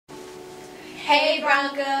Hey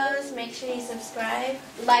Broncos! Make sure you subscribe,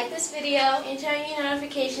 Like this video, and turn your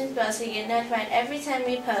notifications bell so you get notified every time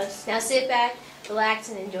we post. now sit back, relax,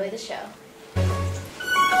 and enjoy the show.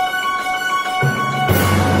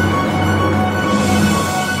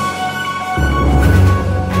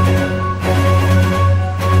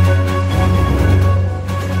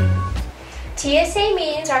 TSA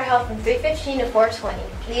meetings are held from 3:15 to 4:20.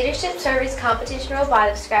 Leadership, Service, Competition,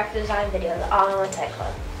 Robotics, Graphic Design, Video, the All-in-One Tech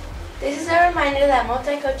Club. This is a reminder that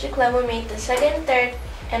Multicultural Club will meet the second, third,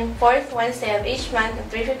 and fourth Wednesday of each month from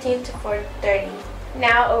 3:15 to 4:30.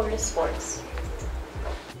 Now over to sports.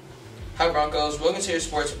 Hi Broncos, welcome to your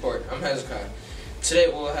sports report. I'm Hezekiah. Today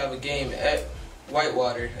we'll have a game at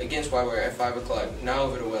Whitewater against Whitewater at 5 o'clock. Now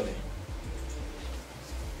over to weather.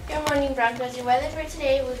 Good morning Broncos. Your weather for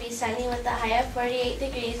today will be sunny with a high of 48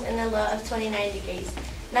 degrees and a low of 29 degrees.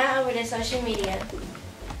 Now over to social media.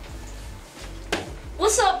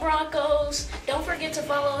 What's up, Broncos? Don't forget to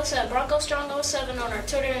follow us at BroncoStrong07 on our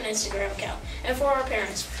Twitter and Instagram account. And for our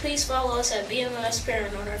parents, please follow us at BMS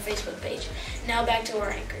Parent on our Facebook page. Now back to our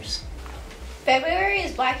anchors. February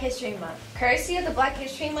is Black History Month. Courtesy of the Black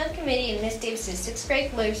History Month Committee in Miss Davis's 6th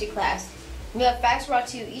grade literacy class, we have facts brought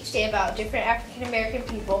to you each day about different African American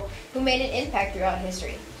people who made an impact throughout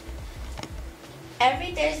history.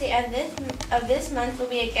 Every Thursday of this month will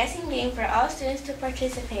be a guessing game for all students to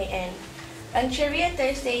participate in. On Trivia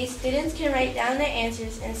Thursdays, students can write down their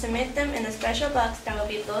answers and submit them in a special box that will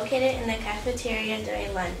be located in the cafeteria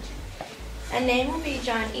during lunch. A name will be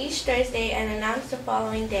drawn each Thursday and announced the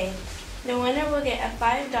following day. The winner will get a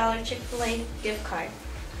 $5 Chick-fil-A gift card.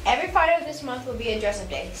 Every Friday of this month will be a dress-up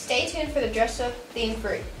day. Stay tuned for the dress-up theme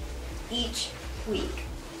for each week.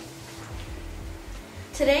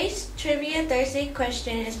 Today's Trivia Thursday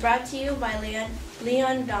question is brought to you by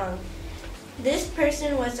Leon Dong. This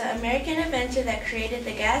person was the American inventor that created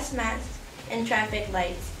the gas mask and traffic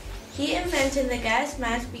lights. He invented the gas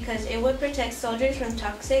mask because it would protect soldiers from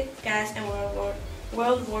toxic gas in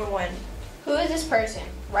World War I. Who is this person?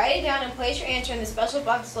 Write it down and place your answer in the special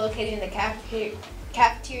box located in the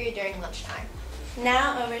cafeteria during lunchtime.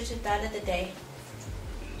 Now over to Thought of the Day.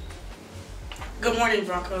 Good morning,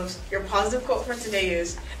 Broncos. Your positive quote for today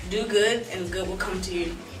is, "Do good and good will come to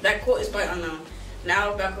you." That quote is by Unknown.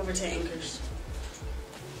 Now back over to anchors.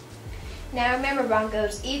 Now remember,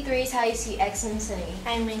 Broncos, E3 is how you see excellence in me.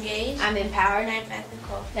 I'm engaged. I'm empowered. And I'm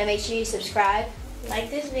ethical. Now make sure you subscribe Like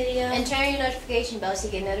this video. and turn your notification bell so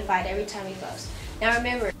you get notified every time we post. Now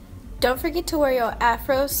remember, Don't forget to wear your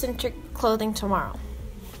Afro-centric clothing tomorrow.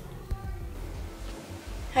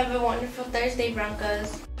 Have a wonderful Thursday,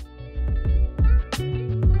 Broncos.